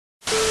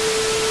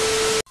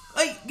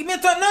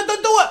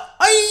gonna do it!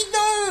 I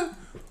know!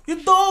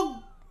 You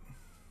dog!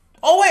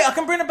 Oh wait, I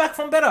can bring it back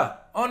from better.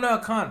 Oh no, I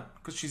can't,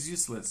 because she's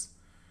useless.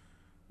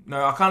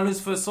 No, I can't lose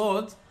first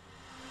sword.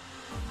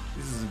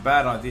 This is a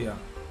bad idea.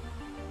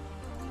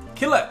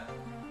 Kill it!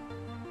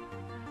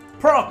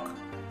 Proc!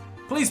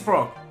 Please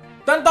proc!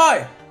 Don't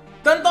die!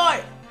 Don't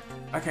die!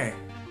 Okay.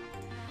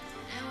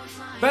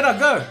 Better,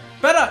 go!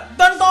 Better!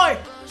 Don't die!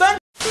 Don't!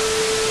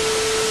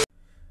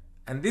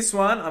 And this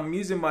one, I'm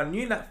using my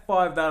new Nat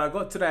 5 that I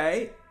got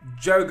today,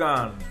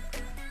 Jeogun.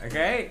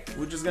 Okay,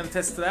 we're just gonna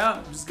test it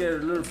out, just get a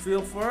little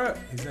feel for it.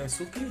 His name's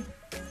Suki.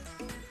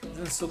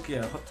 Isn't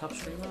Suki a hot tub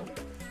streamer?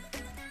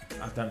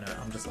 I don't know,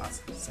 I'm just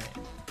asking.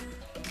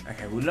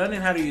 Okay, we're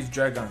learning how to use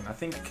Jeogun. I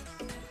think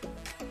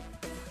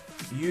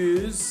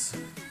use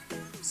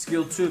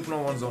skill 2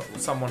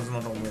 if someone's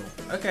not on wheel.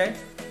 Okay.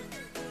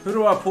 Who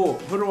do I pull?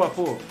 Who do I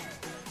pull?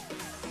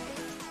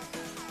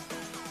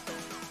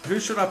 Who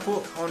should I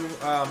put on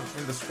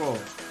in the scroll?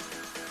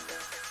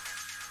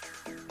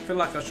 I feel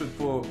like I should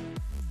put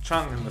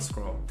Chung in the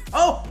scroll.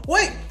 Oh,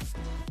 wait!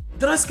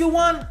 Did I skill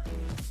 1?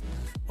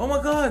 Oh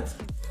my god!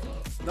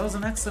 That was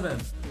an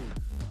accident.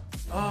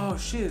 Oh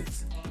shit.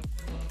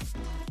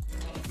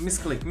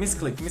 Misclick,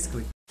 misclick,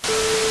 misclick.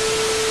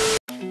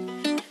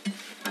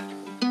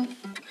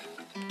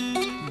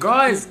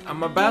 Guys,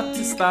 I'm about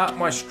to start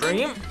my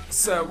stream.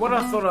 So what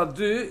I thought I'd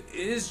do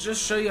is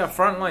just show you our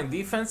frontline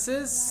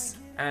defenses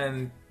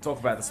and talk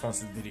about the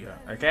sponsored video,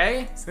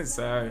 okay?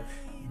 So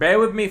bear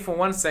with me for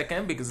 1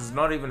 second because it's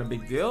not even a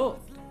big deal.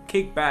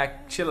 Kick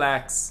back,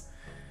 chillax,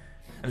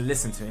 and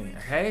listen to me,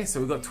 okay?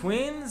 So we got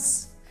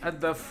twins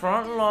at the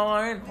front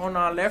line on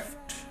our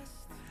left.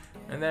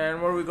 And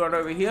then what we got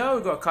over here?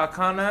 We got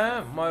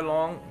Kakana,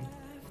 Molong,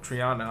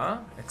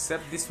 Triana.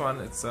 Except this one,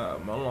 it's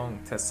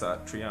Molong,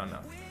 Tessa, Triana.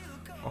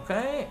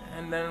 Okay,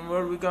 and then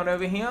what we got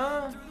over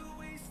here?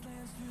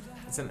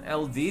 It's an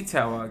LD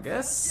tower, I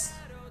guess.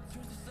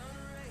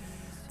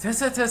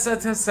 Tessa, Tessa,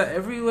 Tessa,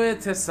 everywhere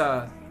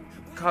Tessa.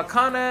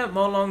 Kakana,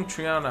 Molong,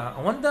 Triana.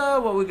 I wonder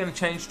what we're gonna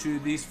change to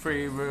these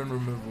 3 rune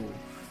removal.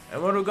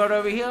 And what we got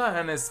over here?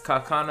 And it's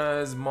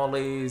Kakanas,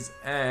 Mollies,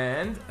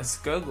 and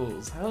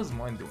Skirgles. How's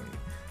mine doing?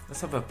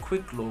 Let's have a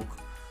quick look.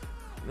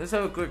 Let's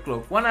have a quick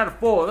look. 1 out of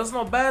 4. That's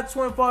not bad.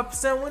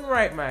 25% win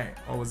rate, mate.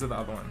 Or was it the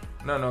other one?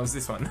 No, it's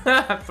this one.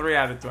 3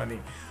 out of 20.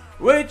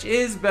 Which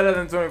is better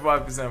than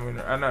 25% win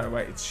rate. Oh, no,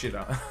 wait. It's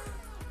shitter.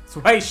 It's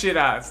way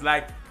shitter. It's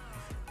like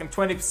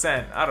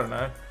 20%. I don't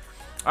know.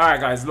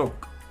 Alright, guys.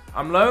 Look.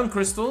 I'm low on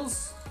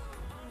crystals.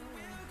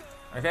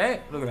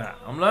 Okay? Look at that.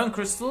 I'm low on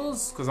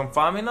crystals because I'm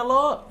farming a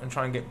lot and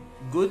trying to get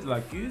good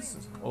like yous.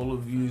 All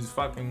of yous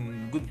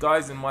fucking good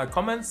guys in my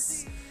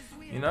comments.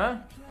 You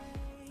know?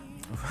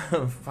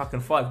 Fucking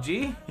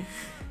 5G.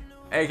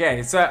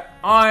 Okay, so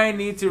I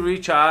need to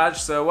recharge.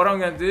 So what I'm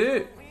gonna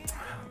do,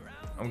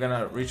 I'm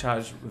gonna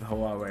recharge with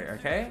Huawei.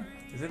 Okay,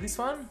 is it this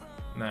one?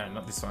 No,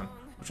 not this one.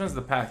 Which one's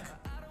the pack?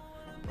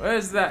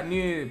 Where's that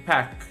new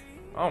pack?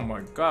 Oh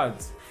my god,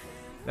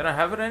 they don't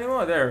have it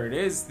anymore. There it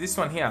is. This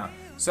one here.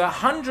 So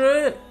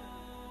 100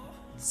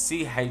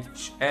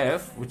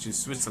 CHF, which is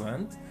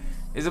Switzerland,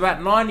 is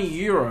about 90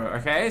 euro.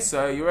 Okay,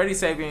 so you're already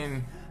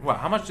saving. Well,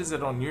 how much is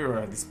it on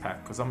euro this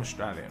pack? Because I'm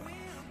Australian.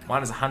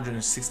 Mine is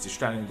 160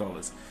 Australian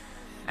dollars.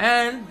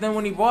 And then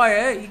when you buy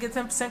it, you get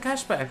 10%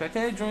 cash back,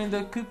 okay? During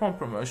the coupon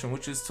promotion,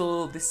 which is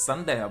till this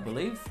Sunday, I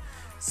believe.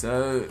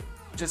 So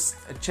just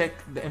check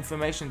the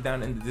information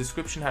down in the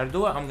description how to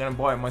do it. I'm going to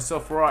buy it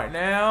myself right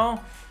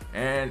now.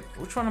 And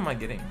which one am I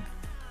getting?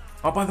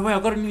 Oh, by the way, I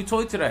got a new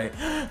toy today.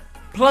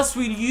 Plus,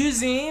 we're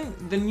using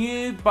the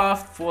new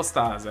buffed 4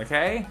 stars,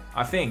 okay?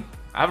 I think.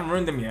 I haven't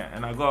ruined them yet.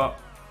 And I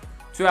got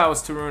 2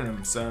 hours to ruin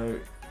them, so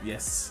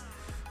yes.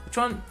 Which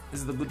one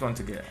is the good one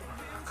to get?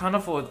 I can't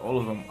afford all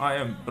of them. I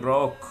am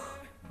broke.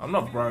 I'm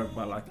not broke,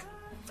 but like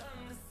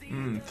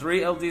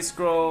 3 LD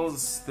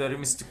scrolls, 30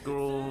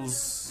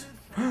 mysticals,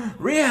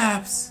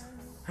 rehabs,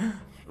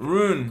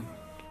 rune.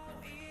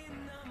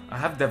 I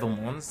have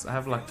Devilmons. I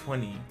have like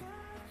 20,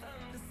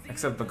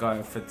 except the guy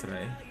I fed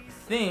today. I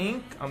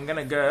think I'm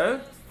gonna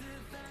go.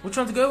 Which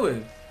one to go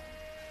with?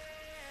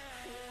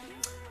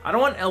 I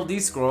don't want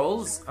LD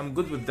scrolls. I'm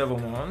good with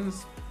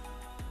Devilmons.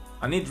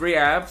 I need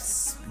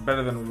rehabs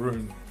better than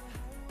rune,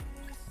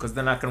 because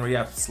then I can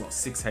rehab slot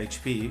 6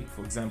 HP,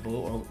 for example,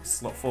 or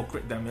slot 4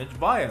 crit damage.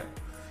 Buy it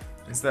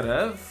instead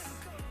of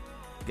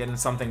getting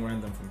something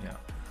random from here.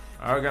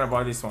 I'm gonna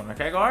buy this one,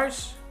 okay,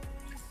 guys?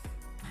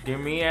 Give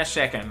me a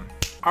second.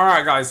 All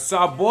right, guys. So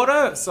I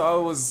bought it. So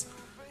it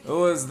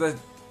was the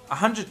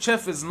 100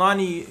 chef is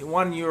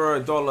 91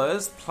 euro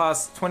dollars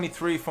plus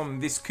 23 from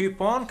this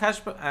coupon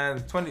cashback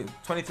and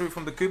 23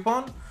 from the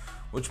coupon,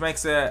 which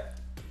makes it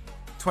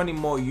 20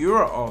 more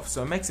euro off.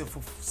 So it makes it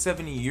for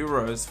 70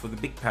 euros for the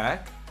big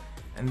pack,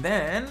 and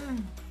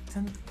then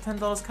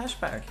 $10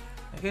 cashback.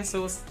 Okay,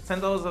 so it's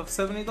 $10 of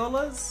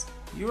 $70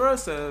 euro,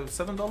 so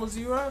 $7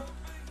 euro.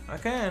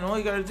 Okay, and all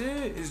you gotta do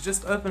is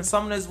just open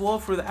Summoner's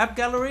War through the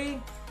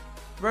AppGallery.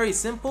 Very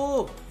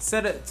simple.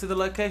 Set it to the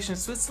location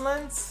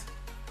Switzerland.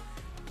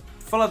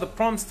 Follow the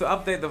prompts to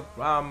update the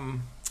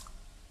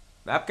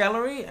the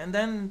AppGallery, and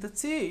then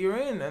that's it, you're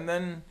in. And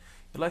then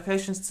your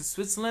location's to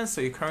Switzerland,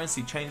 so your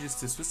currency changes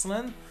to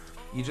Switzerland.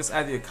 You just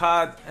add your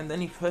card and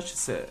then you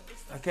purchase it.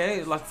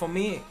 Okay, like for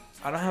me,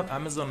 I don't have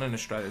Amazon in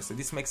Australia, so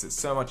this makes it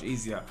so much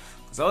easier.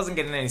 Because I wasn't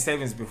getting any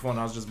savings before and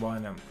I was just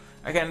buying them.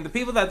 Okay, and the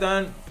people that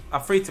don't are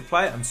free to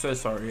play. I'm so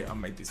sorry I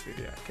made this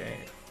video, okay?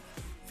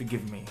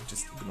 Forgive me,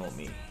 just ignore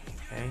me,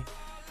 okay?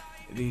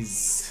 It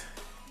is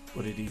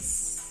what it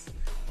is,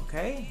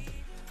 okay?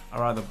 I'd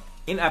rather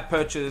in-app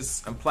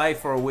purchase and play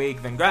for a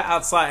week than go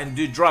outside and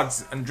do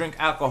drugs and drink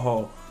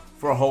alcohol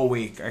for a whole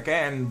week,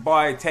 okay? And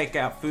buy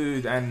takeout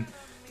food and...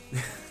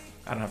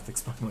 I don't have to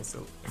explain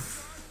myself.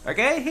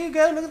 Okay, here you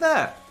go, look at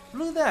that.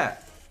 Look at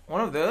that.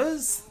 One of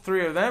those,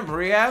 3 of them,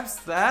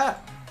 rehabs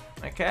that.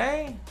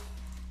 Okay.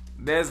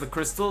 There's the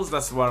crystals,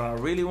 that's what I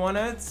really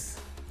wanted.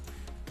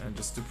 And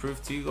just to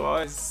prove to you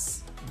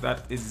guys that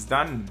it is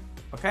done.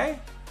 Okay?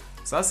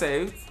 So I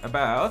saved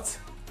about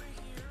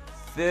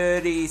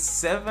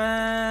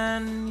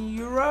 37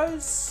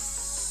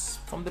 euros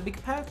from the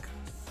big pack.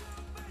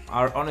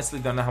 I honestly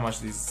don't know how much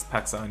these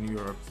packs are in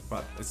Europe,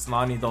 but it's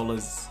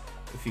 $90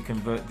 if you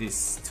convert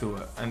this to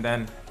it. And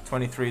then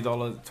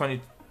 $23,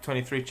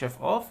 23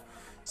 chef off.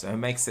 So it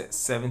makes it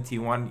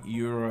 71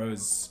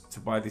 euros to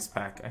buy this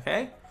pack,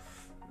 okay?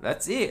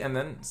 That's it, and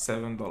then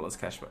 $7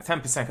 cashback,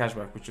 10%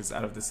 cashback, which is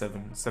out of the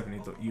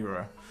 70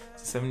 euro.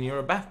 So 7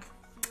 euro back.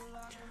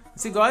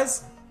 That's it,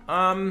 guys.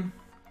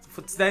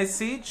 For today's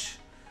siege,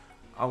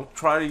 I'll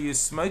try to use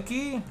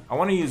Smokey. I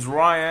want to use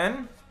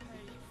Ryan,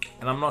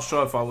 and I'm not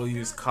sure if I will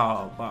use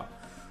Carl, but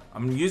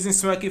I'm using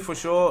Smokey for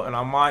sure, and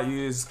I might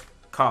use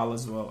Carl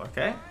as well,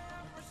 okay?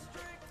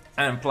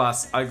 And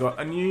plus, I got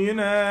a new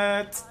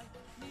unit.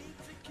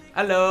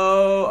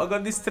 Hello, I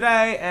got this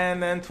today,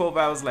 and then 12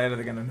 hours later,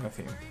 they're gonna nerf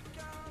him.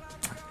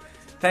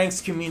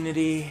 Thanks,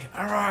 community.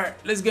 Alright,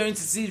 let's go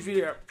into siege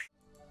video.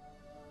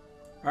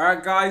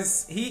 Alright,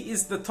 guys, here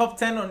is the top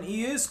 10 on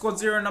EU. Squad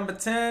 0 number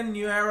 10,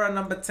 New Era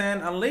number 10,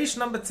 Unleash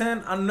number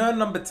 10, Unknown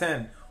number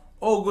 10.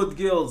 All good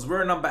guilds.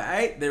 We're number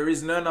 8, there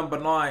is no number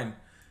 9.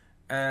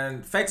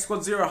 And Fake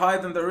Squad 0 higher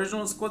than the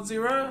original Squad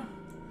 0.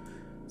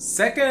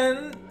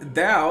 Second,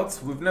 Doubt.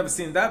 We've never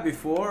seen that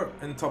before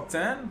in top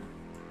 10.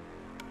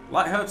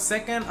 Light Hope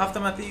second,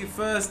 Aftermath EU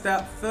first,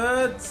 Doubt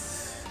third.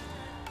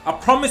 I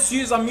promise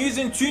you, I'm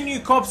using 2 new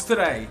cops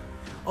today.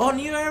 Oh,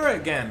 New Era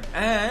again,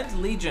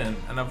 and Legion.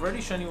 And I've already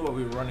shown you what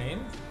we're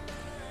running.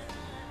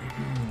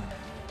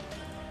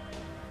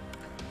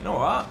 You know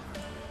what?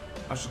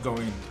 I should go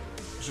in.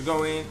 I should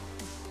go in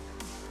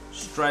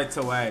straight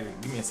away.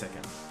 Give me a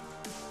second.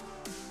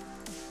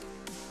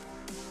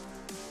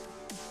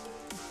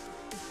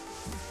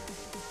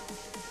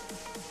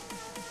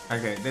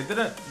 Okay, they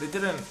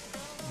didn't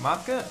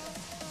mark it.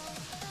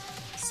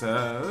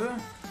 So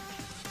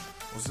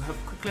let's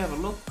quickly have a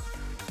look.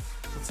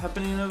 What's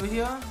happening over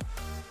here?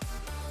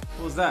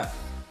 What was that?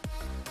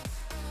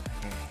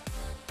 Okay.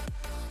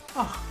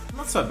 Oh,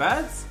 not so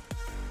bad.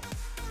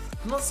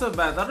 Not so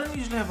bad. I don't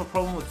usually have a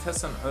problem with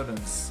Tess and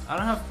Odins. I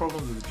don't have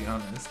problems with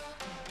Giannis.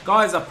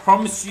 Guys, I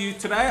promise you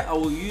today I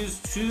will use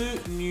 2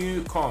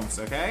 new comps,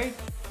 okay?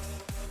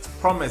 It's a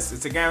promise.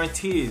 It's a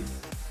guaranteed.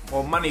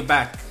 Or money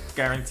back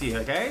guarantee,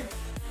 okay?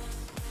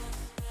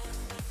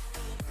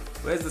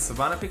 Where's the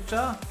Savannah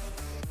picture?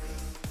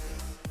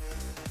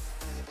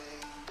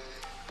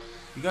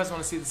 You guys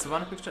want to see the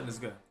Savannah picture? Let's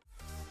go.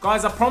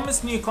 Guys, I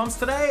promised new comps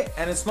today,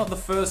 and it's not the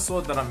first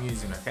sword that I'm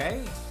using,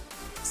 okay?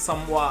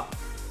 Somewhat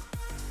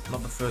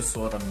not the first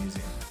sword I'm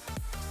using.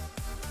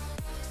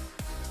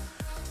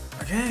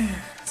 Okay,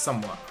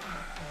 somewhat.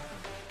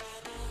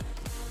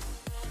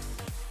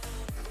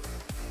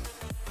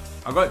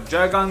 I got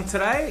Jeogun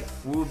today.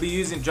 We'll be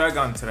using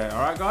Jeogun today,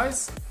 alright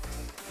guys?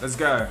 Let's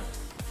go.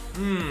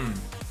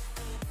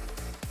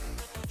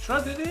 Should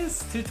I do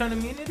this? 2-tone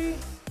immunity?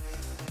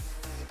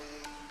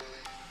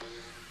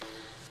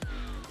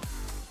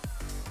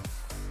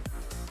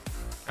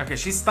 Okay,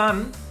 she's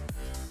stunned.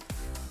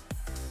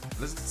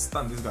 Let's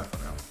stun this guy for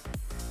now.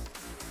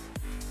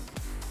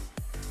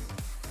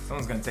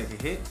 Someone's gonna take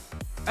a hit.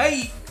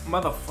 Hey!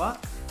 Motherfuck!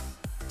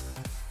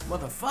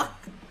 Motherfuck!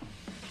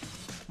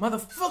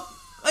 Motherfuck!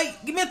 Hey!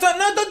 Give me a turn!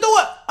 No, don't do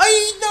it!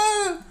 Hey!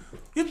 No!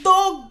 You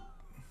dog!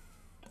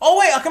 Oh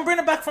wait, I can bring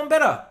her back from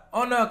better.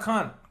 Oh no, I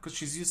can't. Because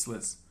she's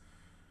useless.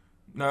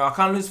 No, I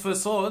can't lose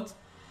first sword.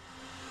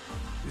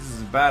 This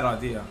is a bad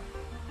idea.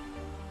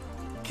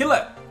 Kill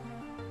it!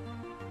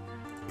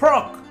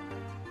 Proc!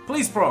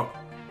 Please proc!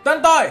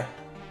 Don't die!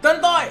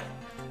 Don't die!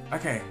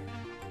 Okay.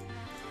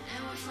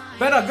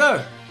 Better,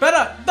 go!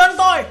 Better! Don't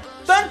die!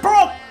 Don't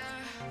proc!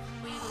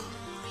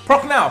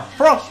 Proc now!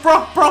 Proc!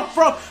 Proc! Proc!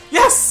 Proc!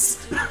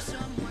 Yes!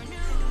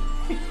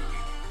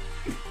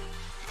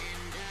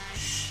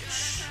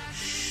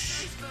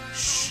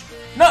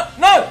 No!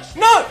 No!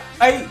 No!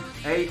 Hey!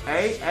 Hey!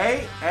 Hey!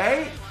 Hey!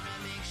 Hey!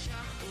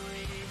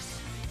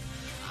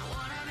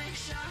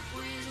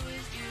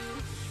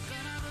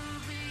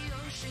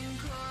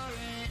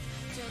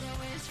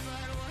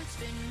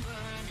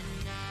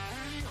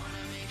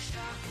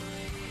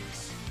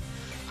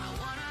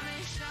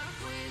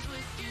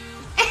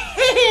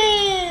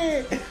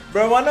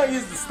 Bro, why not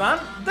use the stun?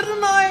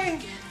 Didn't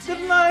I?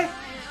 Didn't I?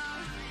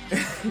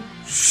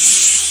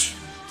 Shh.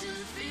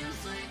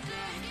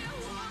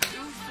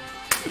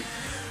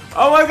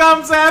 Oh my god,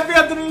 I'm so happy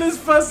I didn't lose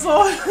first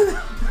sword.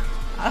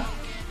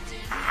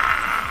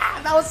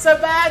 That was so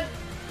bad.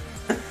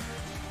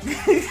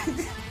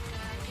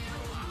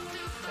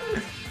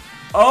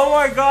 Oh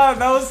my god,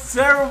 that was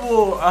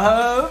terrible.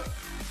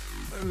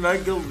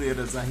 No guild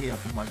leaders are here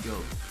for my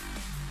guild.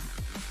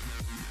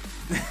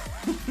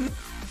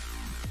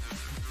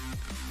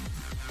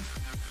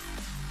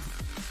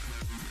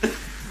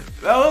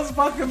 That was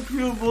fucking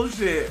pure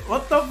bullshit.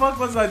 What the fuck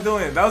was I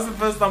doing? That was the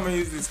first time I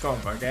used this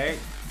comp, okay?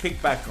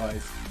 Kick back,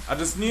 guys. I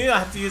just knew I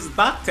had to use a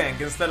dark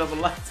tank instead of a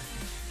light.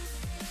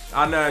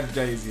 I know,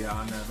 Daisy,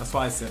 I know. That's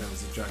why I said it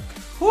was a joke.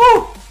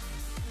 Whew!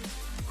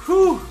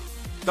 Whew!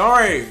 Don't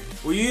worry.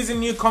 We're using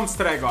new comps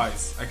today,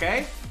 guys,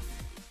 okay?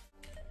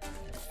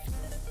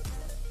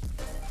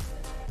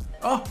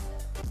 Oh!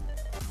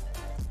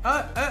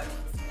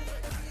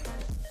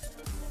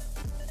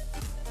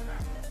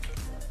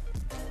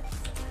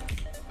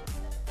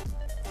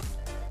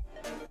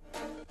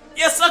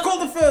 Yes, I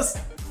called it first!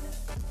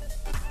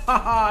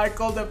 Haha, I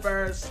called it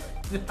first.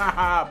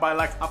 By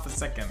like half a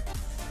second.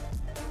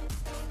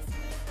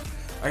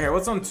 Okay,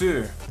 what's on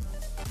 2?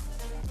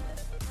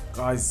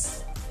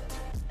 Guys.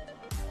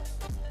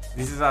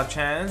 This is our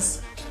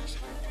chance.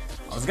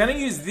 I was gonna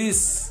use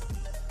this,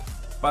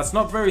 but it's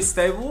not very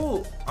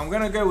stable. I'm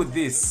gonna go with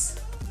this.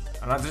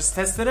 And I just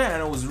tested it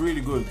and it was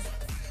really good.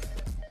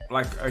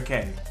 Like,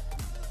 okay.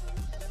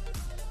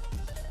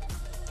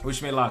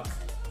 Wish me luck.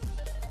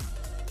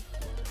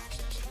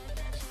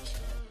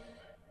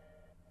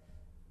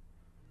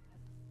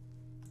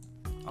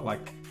 I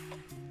like.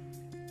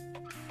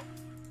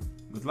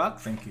 Good luck,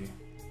 thank you.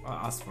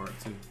 I asked for it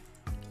too.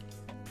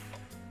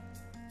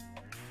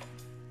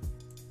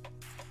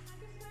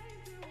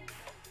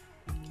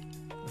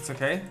 It's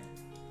okay.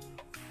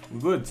 We're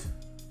good.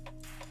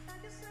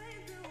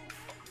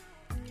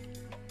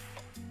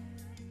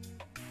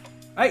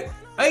 Hey!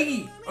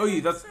 Hey! Oh,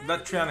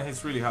 that Triana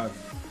hits really hard.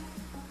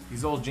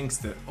 He's all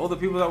jinxed it. All the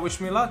people that wish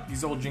me luck,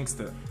 he's all jinxed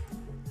it.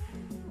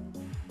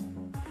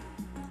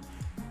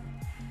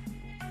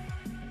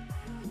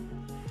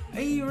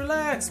 Hey,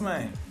 relax,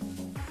 man.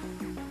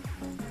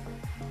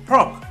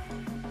 Proc.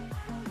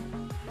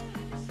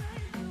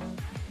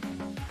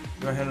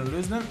 Go ahead and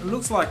lose them. It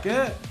looks like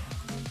it.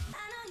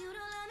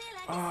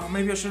 Oh,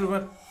 maybe I should have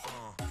went.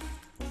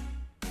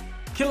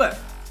 Kill it.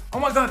 Oh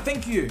my god,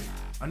 thank you.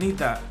 I need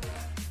that.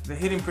 They're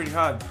hitting pretty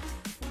hard.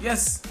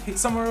 Yes, hit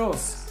somewhere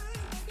else.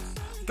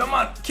 Come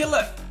on, kill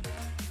it.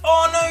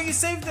 Oh no, you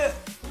saved it.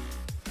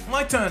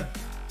 My turn.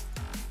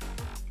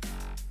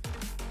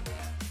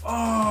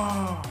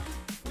 Oh.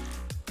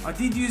 I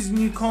did use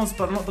new comps,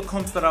 but not the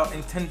comps that I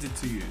intended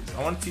to use.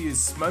 I wanted to use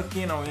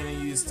Smokey and I was going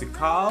to use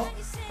Tikal.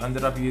 I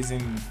ended up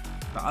using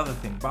the other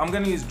thing. But I'm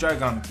going to use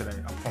Jeogun today,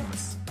 I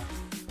promise.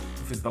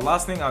 If it's the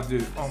last thing I'll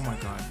do. Oh my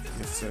god,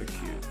 you're so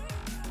cute.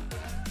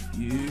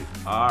 You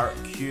are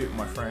cute,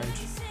 my friend.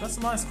 That's a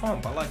nice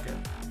comp, I like it.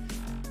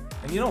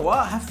 And you know what?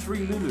 I have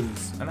 3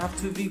 Lulus and I have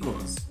 2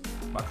 Vigors.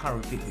 But I can't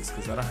repeat this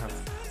because I don't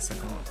have the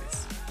second one of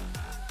this.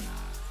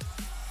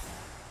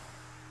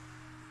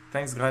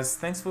 Thanks guys,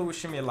 thanks for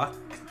wishing me luck.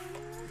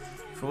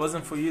 If it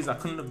wasn't for you, I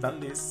couldn't have done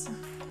this.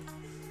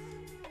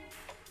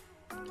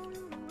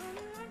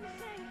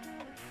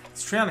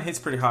 This Triana hits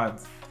pretty hard.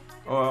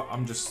 Or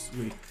I'm just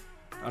weak.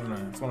 I don't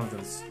know, it's one of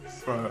those.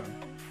 Bro.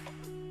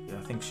 Yeah,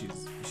 I think she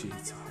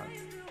hits hard.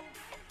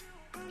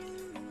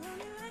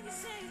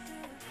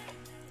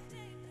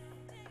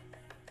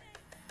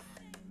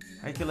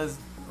 Hey killers,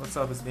 what's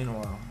up? It's been a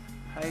while.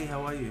 Hey,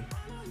 how are you?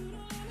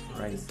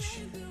 Rage.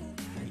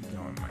 How you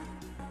going, mate?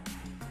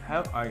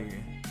 How are you?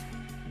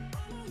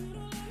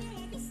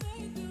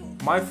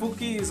 My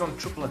Fuki is on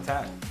triple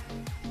attack.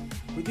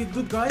 We did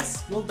good,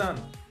 guys. Well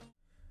done.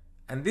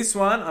 And this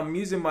one, I'm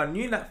using my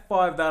new Nat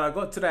 5 that I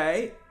got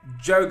today,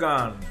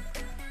 Jeogun.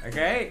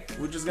 Okay,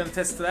 we're just gonna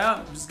test it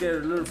out. Just get a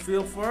little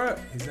feel for it.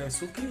 His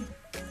name's Suki.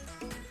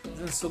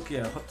 Isn't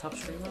Suki a hot tub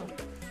streamer?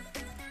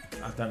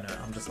 I don't know.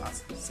 I'm just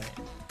asking.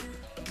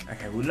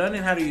 Okay, we're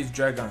learning how to use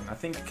Jeogun. I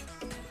think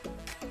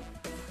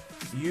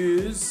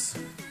use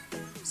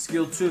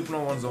skill 2 if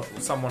no one's on,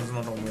 someone's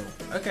not on wheel.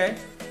 Okay.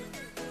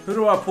 Who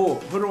do I pull?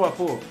 Who do I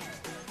pull?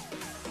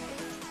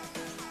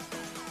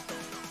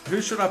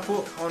 Who should I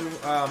put on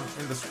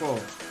in the scroll?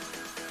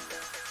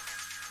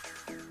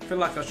 I feel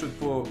like I should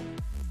put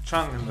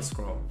Chung in the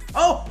scroll.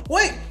 Oh,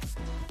 wait!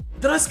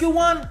 Did I skill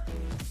 1?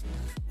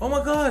 Oh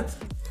my god!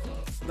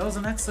 That was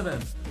an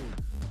accident.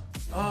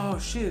 Oh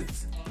shit.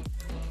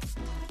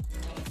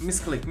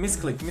 Misclick,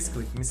 misclick,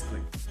 misclick,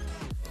 misclick.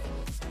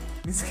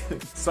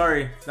 Misclick.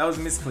 Sorry, that was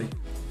misclick.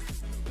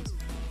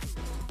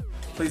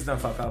 Please don't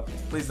fuck up.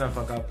 Please don't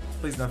fuck up.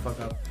 Please don't fuck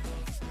up.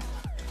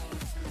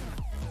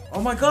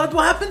 Oh my god,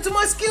 what happened to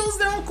my skills?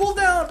 They're on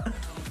cooldown.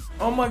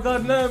 Oh my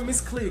god, no,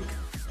 misclick.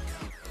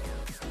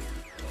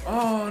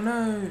 Oh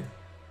no.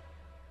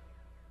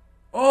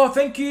 Oh,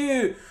 thank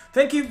you.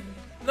 Thank you.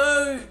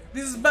 No,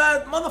 this is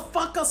bad.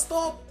 Motherfucker,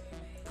 stop.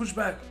 Push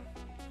back.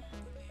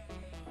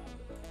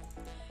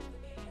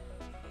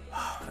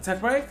 Attack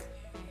break.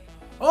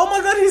 Oh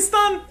my god, he's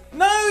stunned.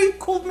 No, he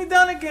cooled me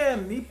down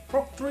again. He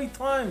proc 3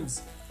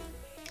 times.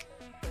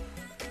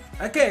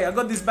 Okay, I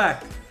got this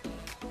back.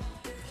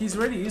 He's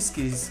already used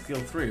his skill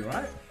 3,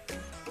 right?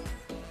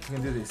 We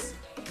can do this.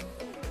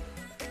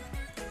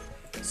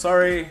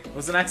 Sorry, it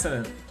was an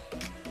accident.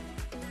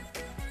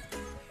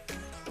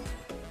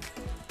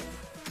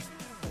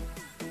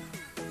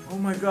 Oh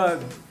my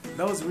god,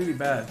 that was really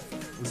bad.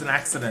 It was an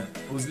accident.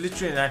 It was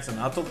literally an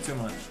accident. I talk too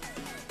much.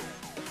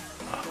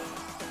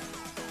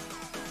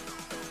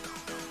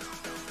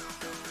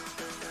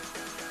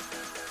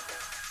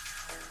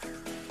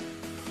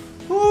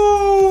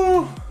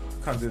 Ooh,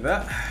 can't do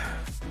that.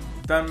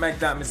 Don't make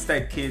that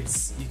mistake,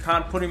 kids. You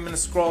can't put him in a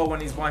scroll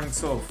when he's by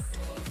himself.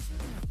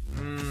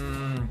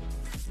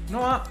 You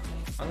know what?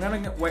 I'm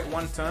gonna wait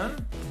 1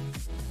 turn.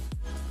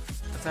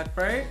 Attack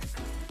break.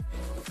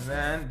 And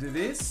then do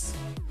this.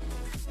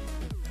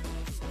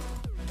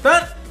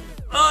 Done!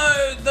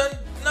 Oh, don't,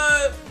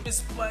 no!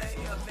 Misplay,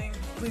 I think.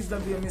 Please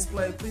don't be a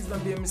misplay. Please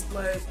don't be a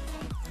misplay.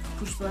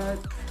 Push back.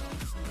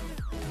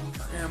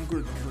 Okay, I'm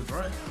good,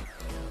 right?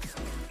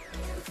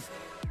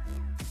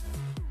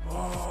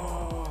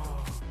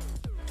 Oh.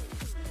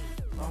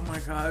 Oh my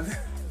god.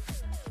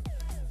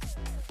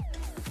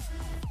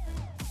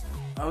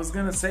 I was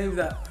gonna save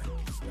that.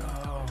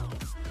 Oh.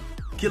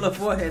 Killer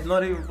forehead,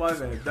 not even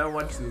 5-head. Don't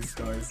watch this,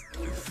 guys.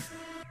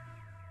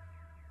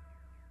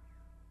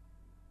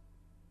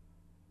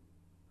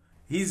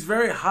 He's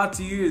very hard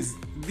to use.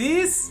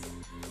 This,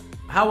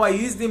 how I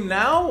used him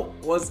now,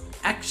 was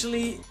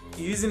actually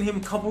using him a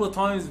couple of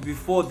times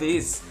before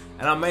this.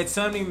 And I made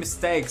so many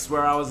mistakes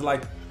where I was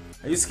like,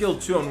 I used skill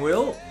 2 on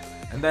Will,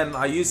 and then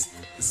I used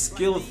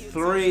skill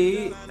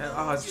 3,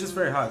 and it's just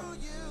very hard.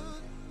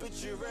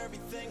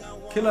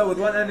 Killer, with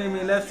 1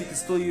 enemy left, you can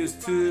still use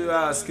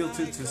skill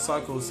 2 to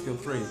cycle skill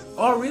 3.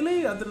 Oh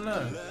really? I didn't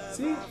know.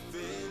 See?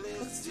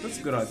 That's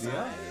a good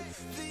idea.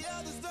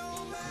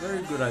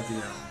 Very good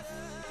idea.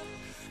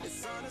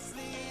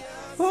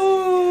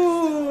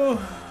 Ooh.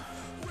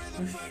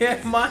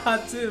 Yeah, my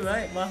heart too,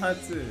 mate. My heart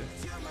too.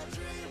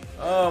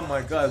 Oh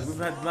my god, we've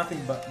had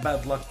nothing but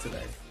bad luck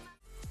today.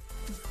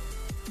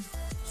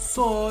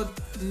 Sword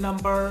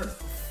number...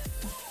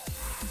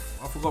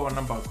 I forgot what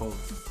number I called.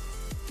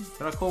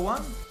 Did I call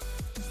 1?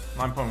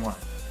 9.1.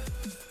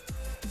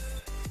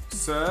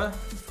 Sir,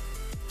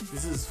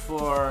 this is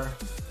for...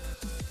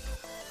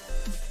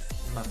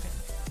 nothing.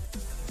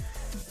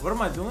 What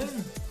am I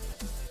doing?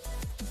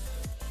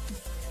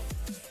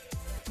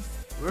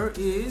 Where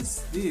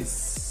is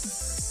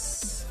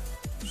this?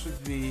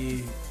 Should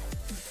be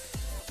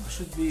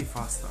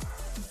faster.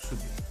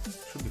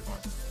 Should be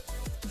fine.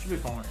 Should be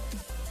fine.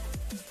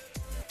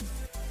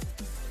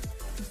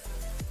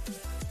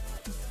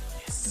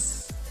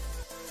 Yes.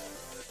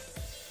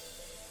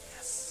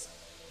 Yes.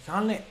 You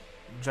can't let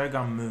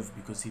Jeogun move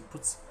because he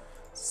puts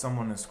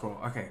someone in scroll.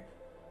 Okay.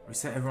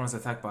 Reset everyone's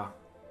attack bar.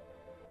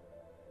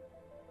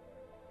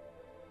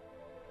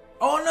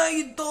 Oh no,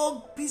 you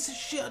dog! Piece of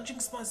shit, I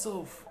jinxed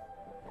myself.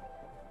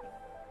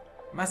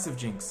 Massive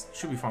jinx.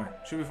 Should be fine.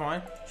 Should be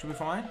fine. Should be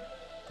fine.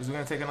 Because we're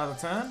going to take another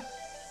turn.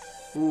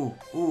 Ooh,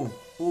 ooh,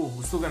 ooh.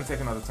 We're still going to take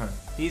another turn.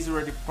 He's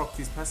already procced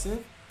his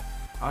passive.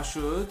 I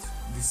should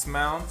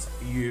dismount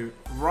you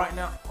right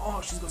now. Oh,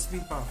 she's got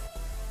speed buff.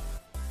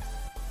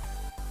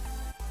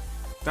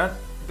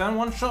 Don't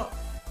one shot.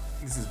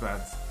 This is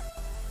bad.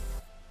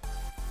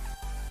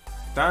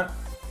 Don't.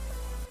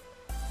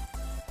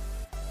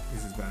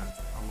 This is bad.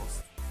 I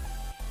lost.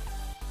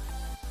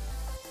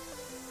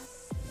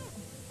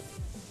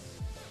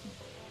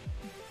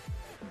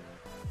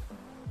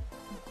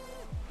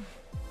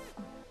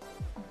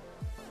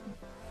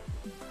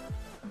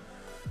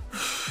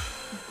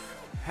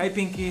 Hey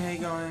Pinky, how you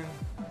going?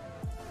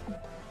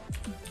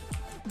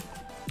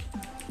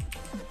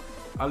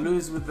 I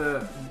lose with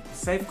the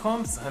safe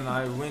comps and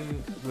I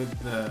win with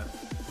the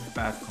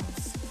bad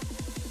comps.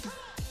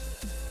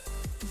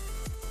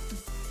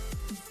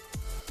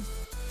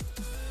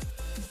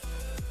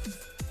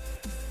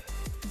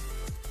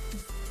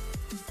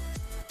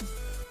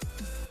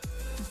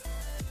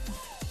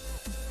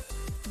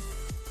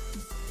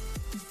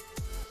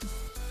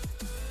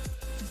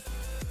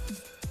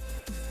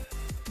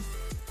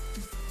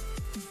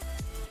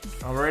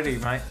 Already,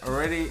 mate.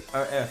 Already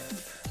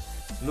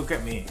OF. Look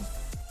at me.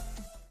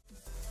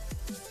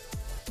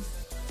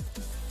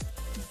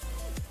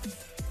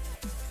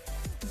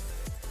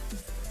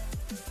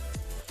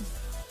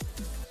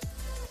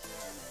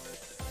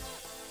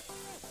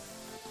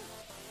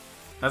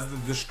 That's the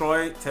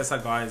destroy Tessa,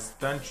 guys.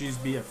 Don't you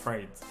be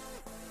afraid.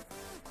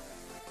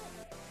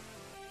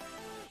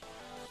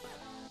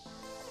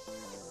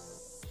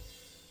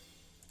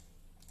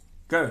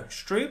 Go.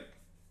 Strip.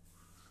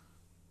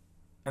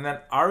 And then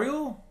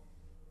Ariel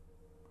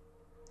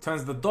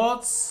turns the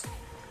dots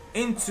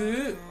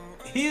into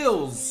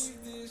heals.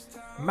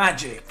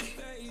 Magic.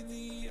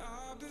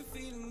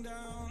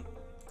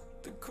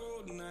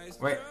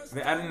 Wait,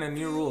 they're adding a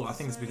new rule. I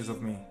think it's because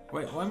of me.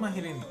 Wait, why am I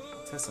hitting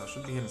Tessa? I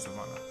should be hitting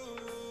Savannah.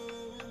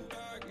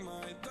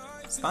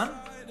 Stun?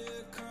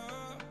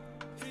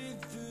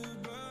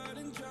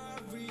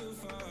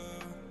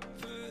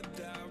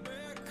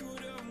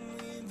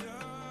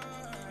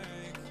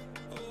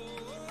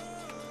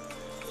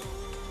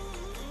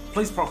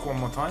 Please proc one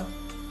more time.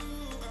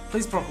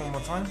 Please proc one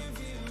more time.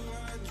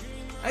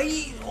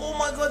 Hey! Oh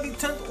my god, he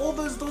turned all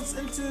those dots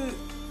into...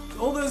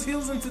 all those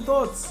heals into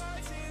dots.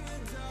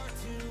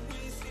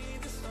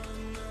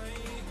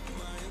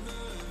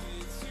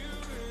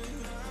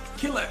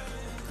 Kill it!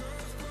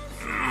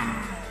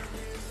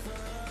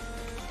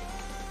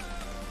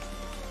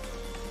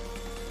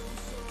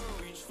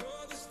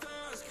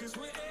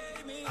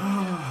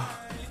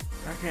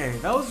 Okay,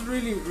 that was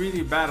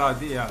really bad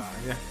idea.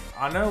 Yeah,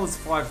 I know it was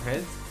 5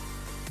 heads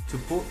to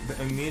put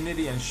the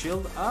immunity and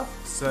shield up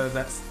so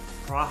that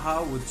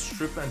Praha would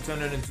strip and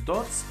turn it into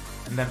dots,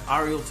 and then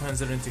Ariel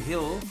turns it into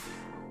heal.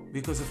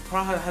 Because if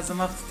Praha has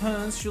enough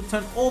turns, she'll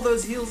turn all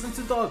those heals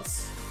into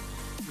dots.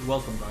 You're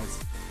welcome, guys.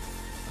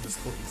 I just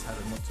thought this had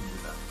not to do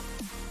that.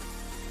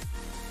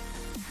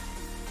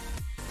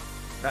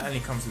 That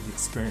only comes with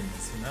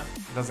experience, you know?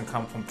 It doesn't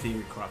come from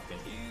theory crafting.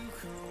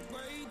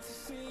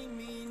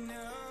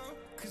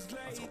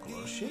 I talk a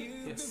lot of shit?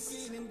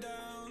 Yes.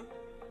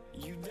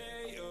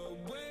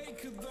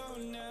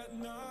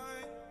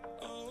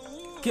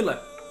 Kill it!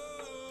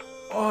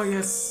 Oh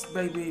yes,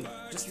 baby.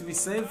 Just to be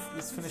safe,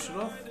 let's finish it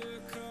off.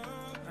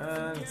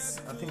 And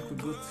I think we're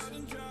good.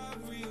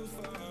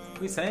 What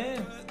are you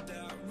saying?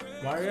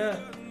 Mario?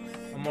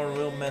 I'm on a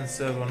real man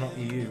server, not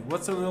EU.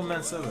 What's a real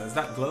man server? Is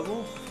that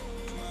global?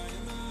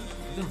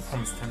 I didn't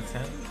promise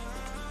 10-10.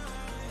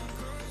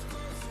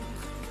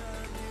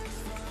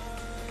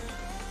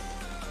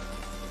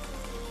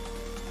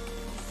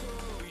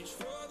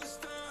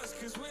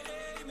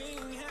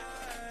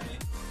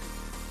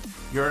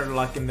 You're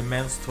like in the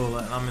men's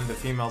toilet and I'm in the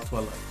female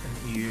toilet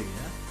in EU,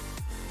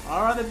 yeah?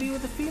 I'd rather be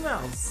with the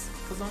females,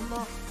 because I'm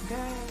not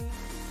gay.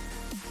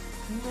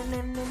 No,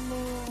 no, no,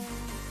 no.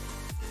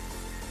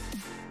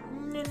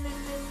 No, no,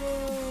 no, no.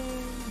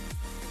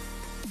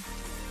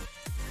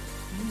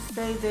 You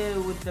stay there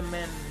with the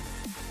men.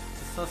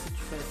 The sausage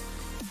fest.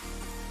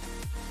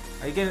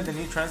 Are you getting the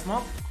new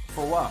transmog?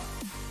 For what?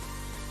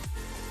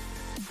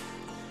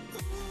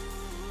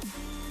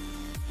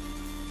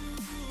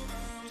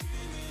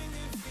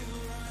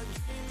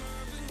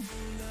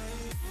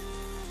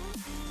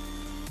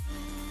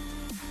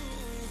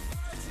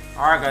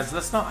 Alright guys,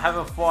 let's not have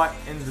a fight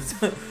in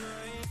the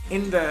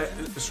in the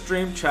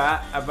stream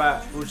chat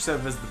about which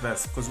server is the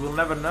best, because we'll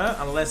never know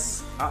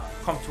unless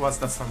come to us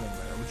does something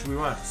better, which we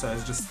won't, so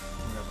it's just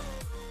whatever.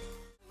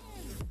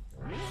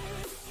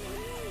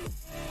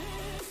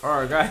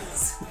 Alright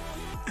guys,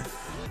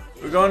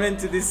 we're going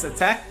into this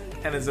attack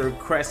and there's a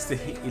request to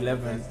hit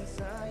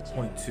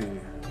 11.2.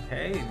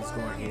 Okay, let's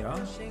go here.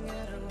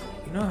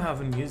 You know I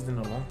haven't used in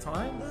a long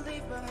time?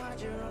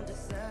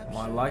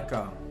 My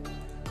Leica.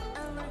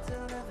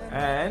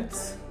 And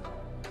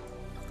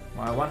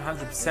my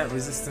 100%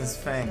 resistance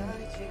Fang.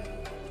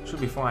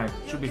 Should be fine,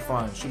 should be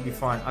fine, should be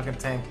fine. I can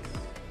tank.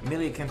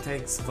 Millie can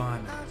take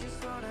Savannah.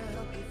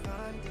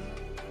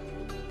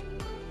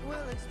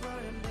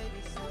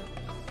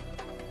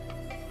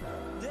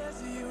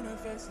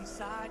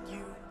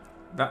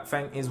 That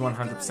Fang is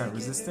 100%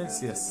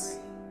 resistance, yes.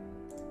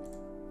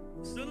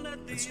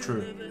 It's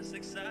true.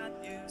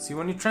 See,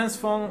 when you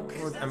transform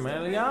with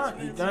Amelia,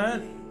 you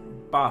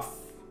don't buff.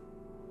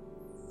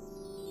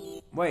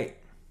 Wait.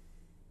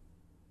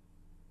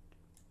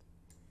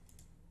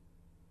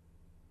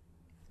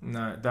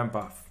 No, don't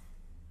buff.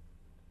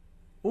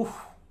 Oof.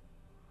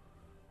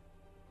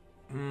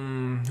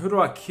 Who do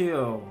I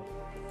kill?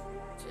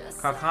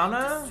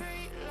 Kakana?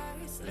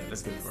 Yeah,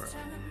 let's go for it.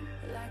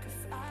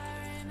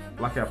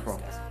 Lucky I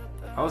propped.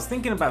 I was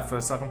thinking about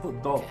first, so I can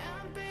put dot.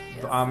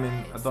 I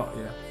mean, a dot,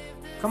 yeah.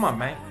 Come on,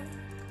 mate.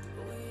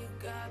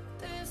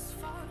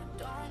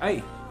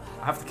 Hey,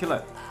 I have to kill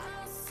it.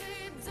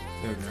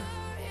 There we go.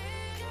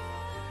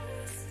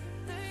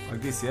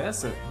 Like this, yeah?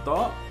 So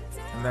dot,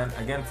 and then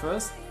again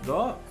first,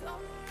 dot.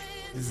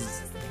 This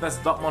is the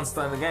best dot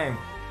monster in the game.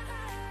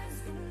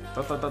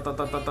 Dot, dot, dot, dot,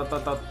 dot, dot,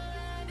 dot, dot.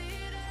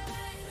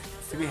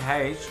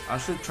 TBH, I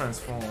should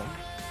transform.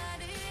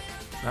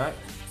 No?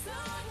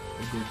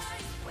 We're good.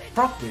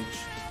 Proc, bitch.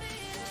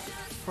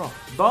 Proc.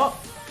 Dot.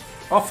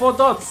 Oh, 4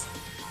 dots.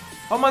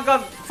 Oh my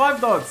god,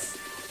 5 dots.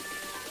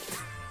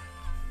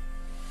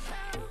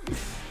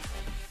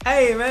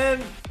 Hey,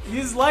 man.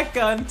 Use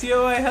Leica and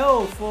TOA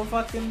Hell for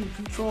fucking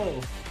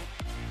control.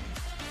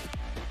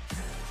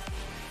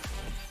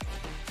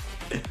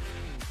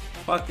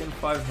 Fucking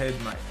 5 head,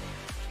 mate.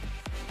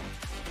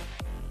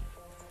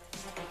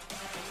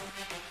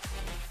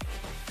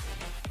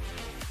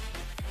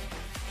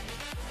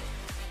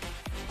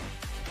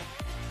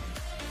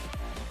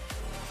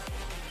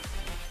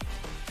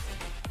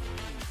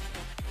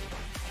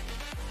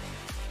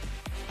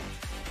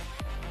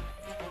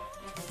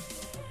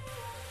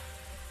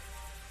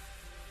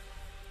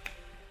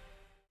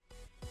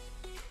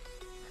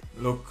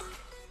 Look,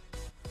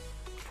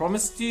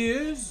 promise to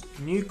use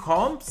new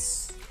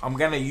comps. I'm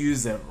gonna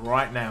use them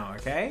right now,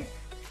 okay?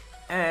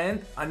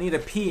 And I need a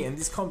pee, and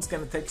this comp's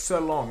gonna take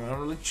so long.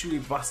 I'm literally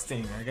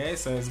busting, okay?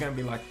 So it's gonna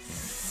be like,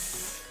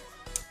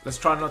 let's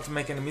try not to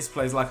make any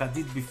misplays like I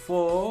did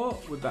before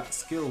with that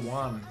skill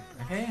 1.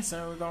 Okay,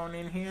 so we're going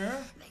in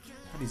here.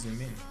 How do you zoom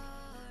in?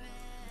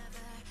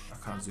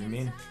 I can't zoom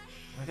in.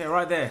 Okay,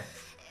 right there.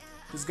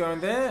 Just go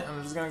in there, and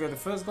I'm just gonna go the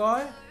first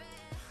guy.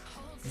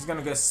 Just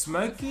gonna go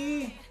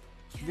Smokey,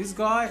 this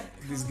guy,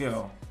 this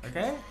girl.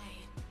 Okay?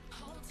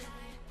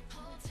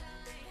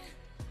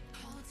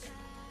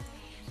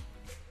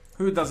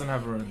 Who doesn't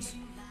have runes?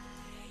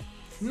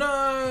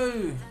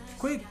 No!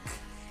 Quick!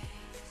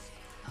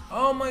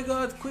 Oh my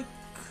god, quick!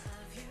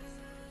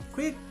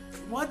 Quick!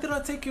 Why did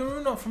I take your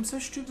rune off? I'm so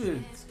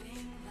stupid.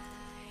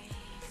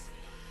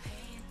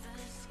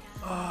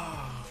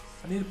 Oh,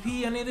 I need a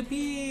pee, I need a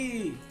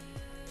pee!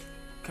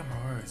 Come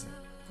on, where is it?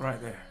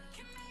 Right there.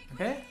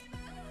 Okay?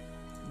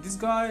 This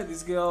guy,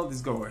 this girl,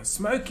 this girl.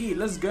 Smokey,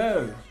 let's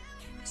go!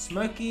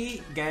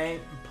 Smokey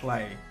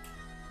gameplay.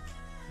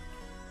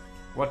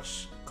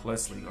 Watch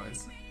closely,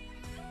 guys.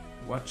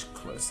 Watch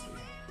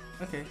closely.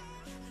 Okay.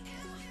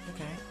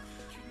 Okay.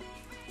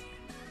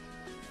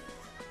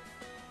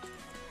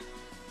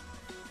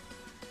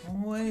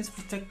 Always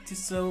protect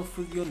yourself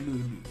with your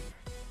Lulu.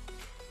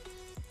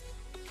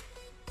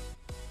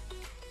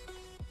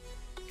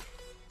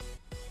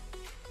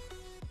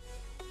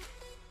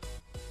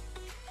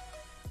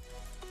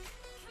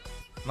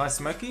 Nice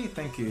Smokey,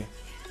 thank you.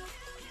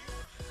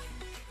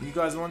 You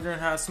guys wondering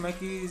how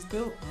Smokey is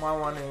built? My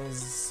one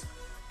is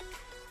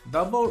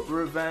double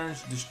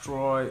revenge,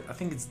 destroy. I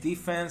think it's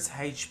defense,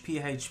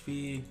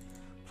 HP,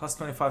 plus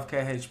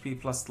 25k HP,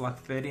 plus like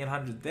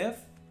 1300 def,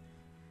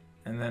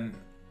 and then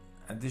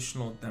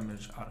additional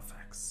damage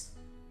artifacts.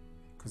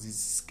 Because his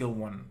skill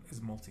 1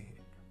 is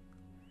multi-hit.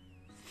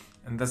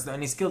 And that's the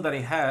only skill that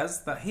he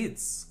has that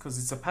hits. Because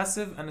it's a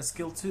passive and a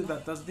skill 2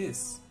 that does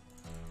this.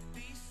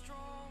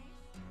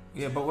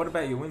 Yeah, but what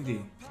about your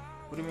Windy?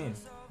 What do you mean?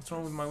 What's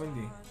wrong with my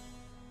Windy?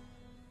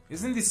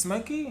 Isn't this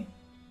Smokey?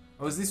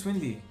 Or is this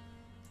Windy?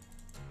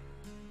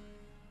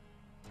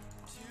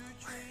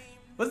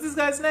 What's this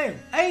guy's name?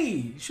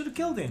 Hey! You should have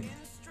killed him.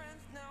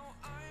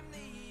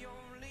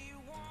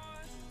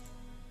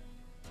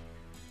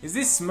 Is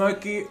this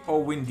Smokey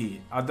or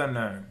Windy? I don't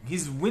know.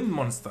 He's Wind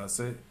Monster,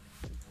 so...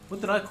 What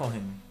did I call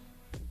him?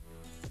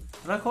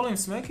 Did I call him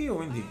Smokey or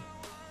Windy?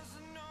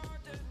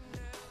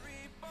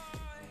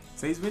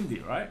 So he's Windy,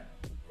 right?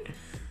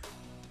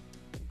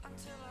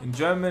 In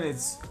German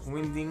it's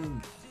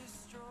Winding.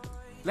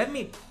 Let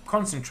me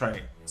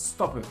concentrate.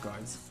 Stop it,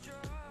 guys.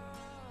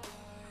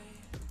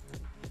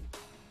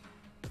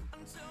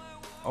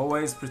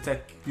 Always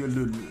protect your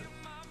Lulu.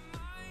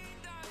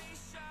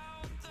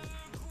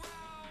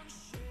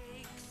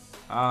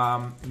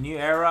 New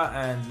Era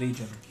and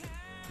Legion.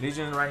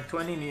 Legion rank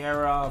 20, New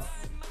Era,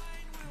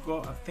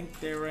 I think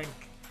they rank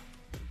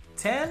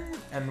 10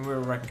 and we're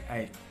rank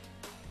 8.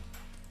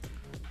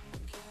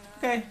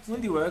 Okay,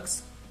 Windy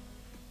works.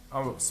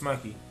 Oh,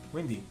 Smokey.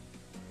 Windy.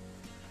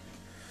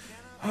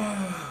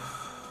 Not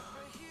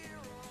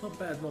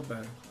bad, not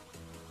bad.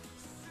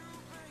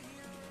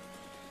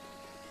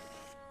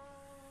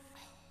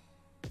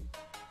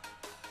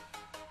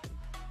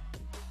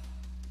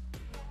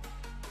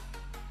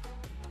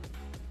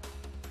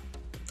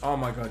 Oh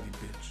my god, you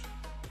bitch.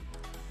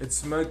 It's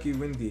Smokey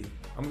Windy.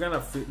 I'm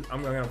gonna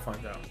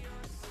find out.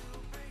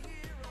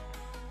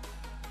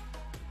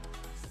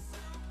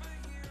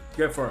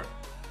 Go for it.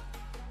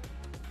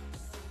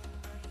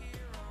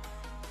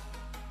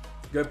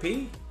 Go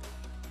pee?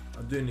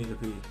 I do need a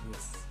pee,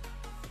 yes.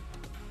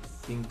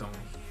 Ding dong.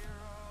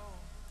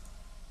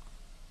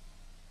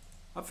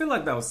 I feel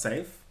like that was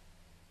safe.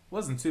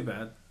 Wasn't too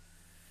bad.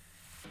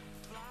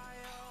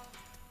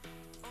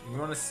 You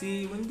wanna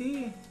see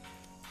Windy?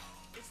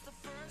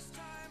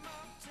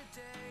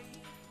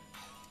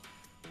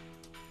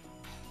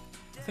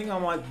 I think I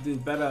might do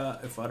better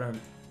if I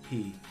don't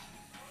pee.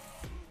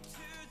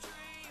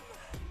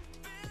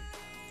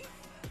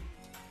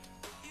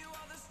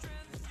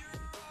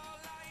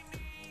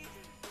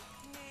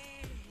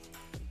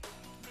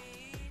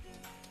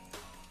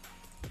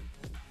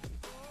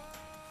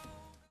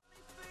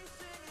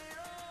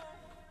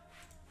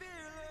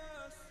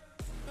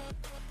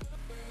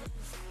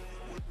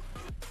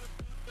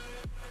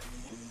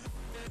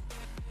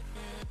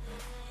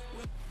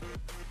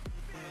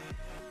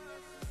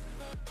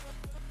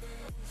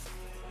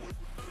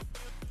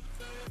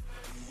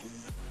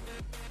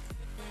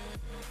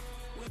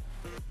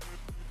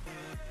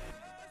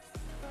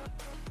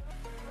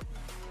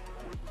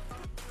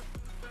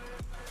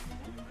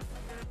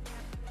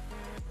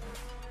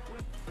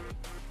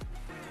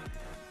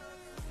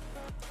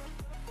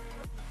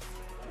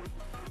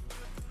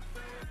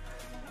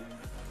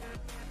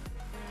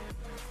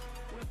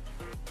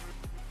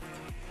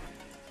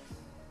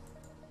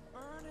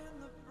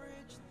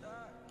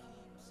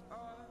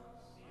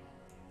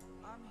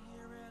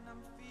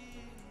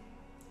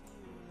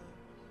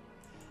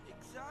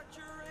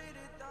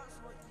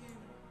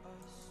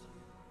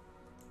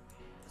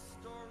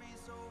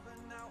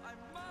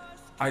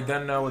 I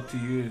don't know what to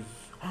use.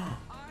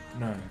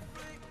 No.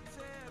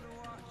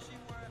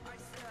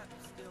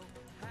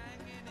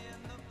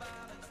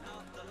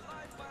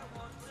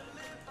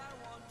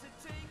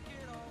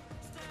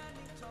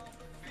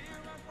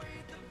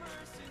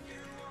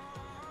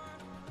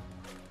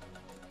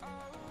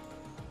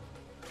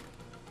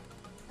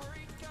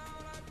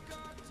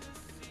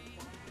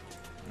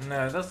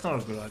 No, that's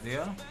not a good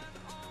idea.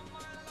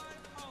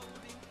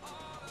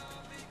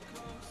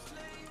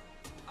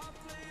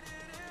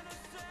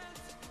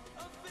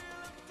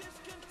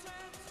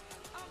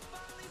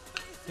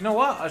 You know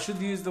what? I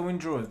should use the wind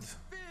druid.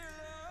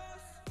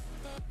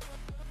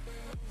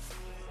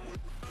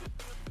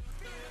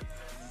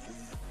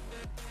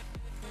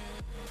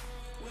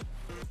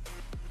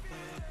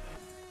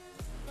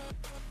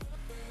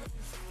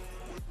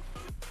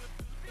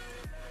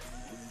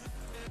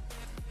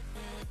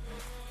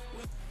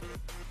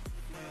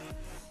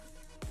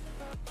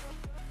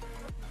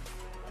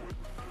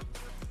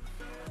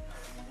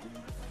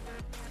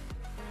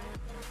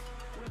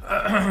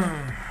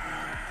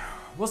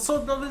 What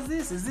sword number is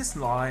this? Is this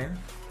 9?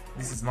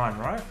 This is 9,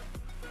 right?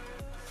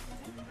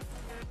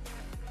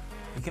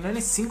 You can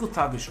only single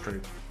target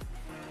strip.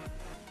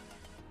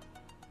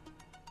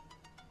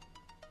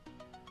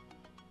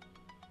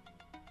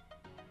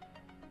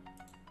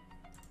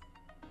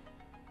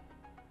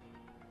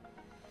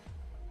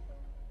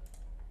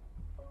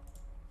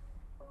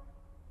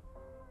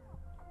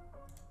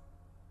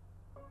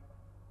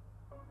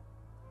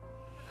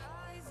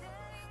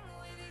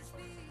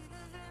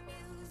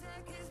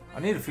 I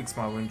need to fix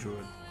my wind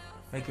druid.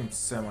 Make him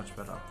so much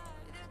better.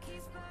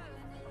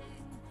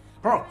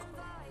 Brock!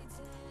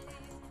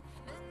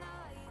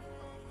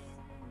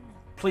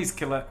 Please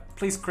kill it.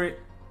 Please crit.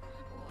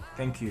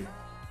 Thank you.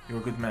 You're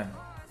a good man.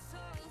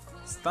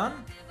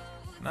 Stun?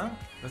 No?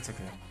 That's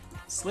okay.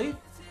 Sleep?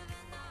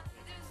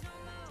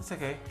 That's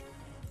okay.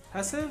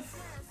 Passive?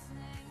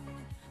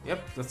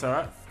 Yep, that's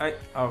alright.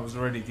 I was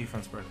already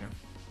defense broken.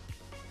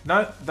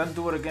 No, don't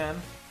do it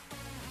again.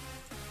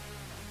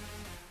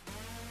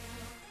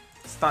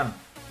 Stun.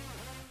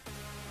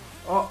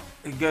 Oh,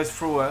 it goes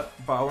through it,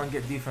 but I won't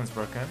get defense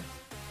broken.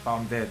 But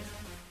I'm dead.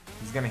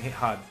 He's gonna hit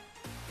hard.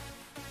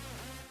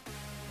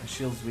 And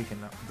shield's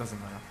weakened now. It doesn't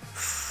matter.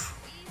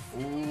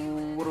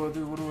 Ooh, what do I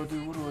do? What do I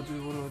do? What do I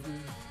do? What do I do?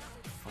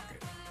 Fuck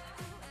it.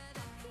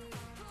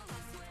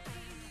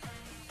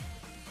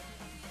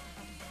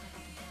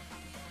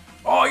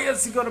 Oh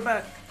yes, he got it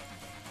back.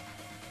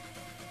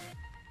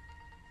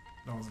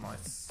 That was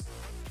nice.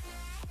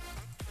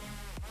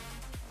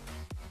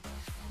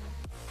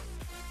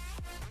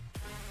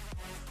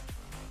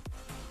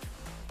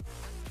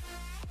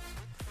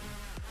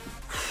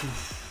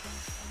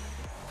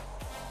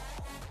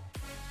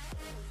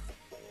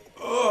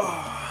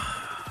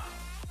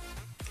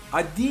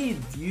 I did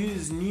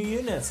use new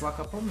units like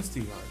I promised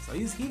you guys. I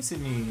used heaps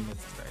of new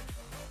units today.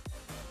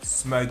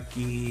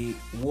 Smoky,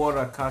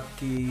 water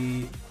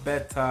kaki,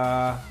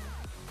 beta.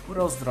 What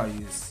else did I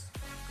use?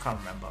 Can't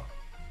remember.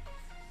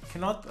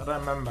 Cannot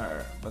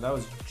remember, but that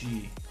was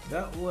G.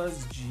 That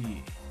was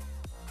G.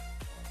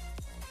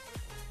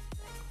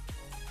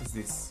 What's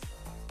this?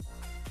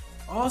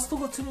 Oh, I still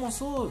got 2 more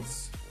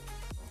swords.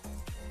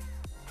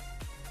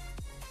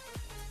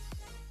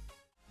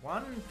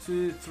 1,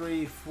 2,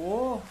 3,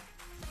 4,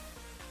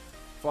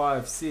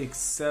 5, 6,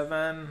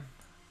 7,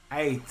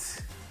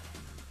 8.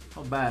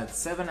 Not bad.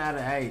 7 out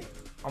of 8.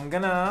 I'm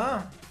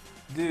gonna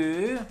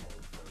do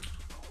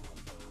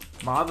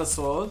my other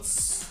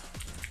swords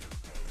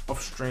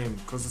off stream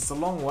because it's a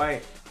long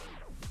wait.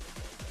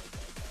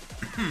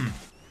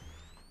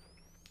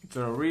 It's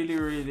a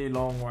really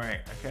long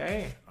wait.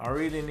 Okay, I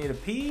really need a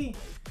pee,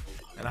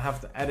 and I have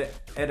to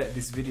edit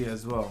this video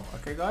as well.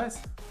 Okay,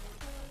 guys.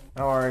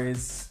 No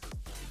worries.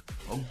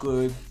 All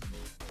good.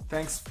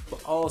 Thanks for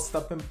all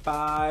stopping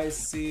by.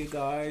 See you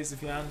guys.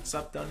 If you haven't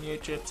subbed on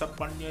YouTube, sub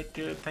on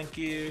YouTube. Thank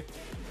you.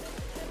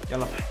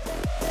 Yalla bye.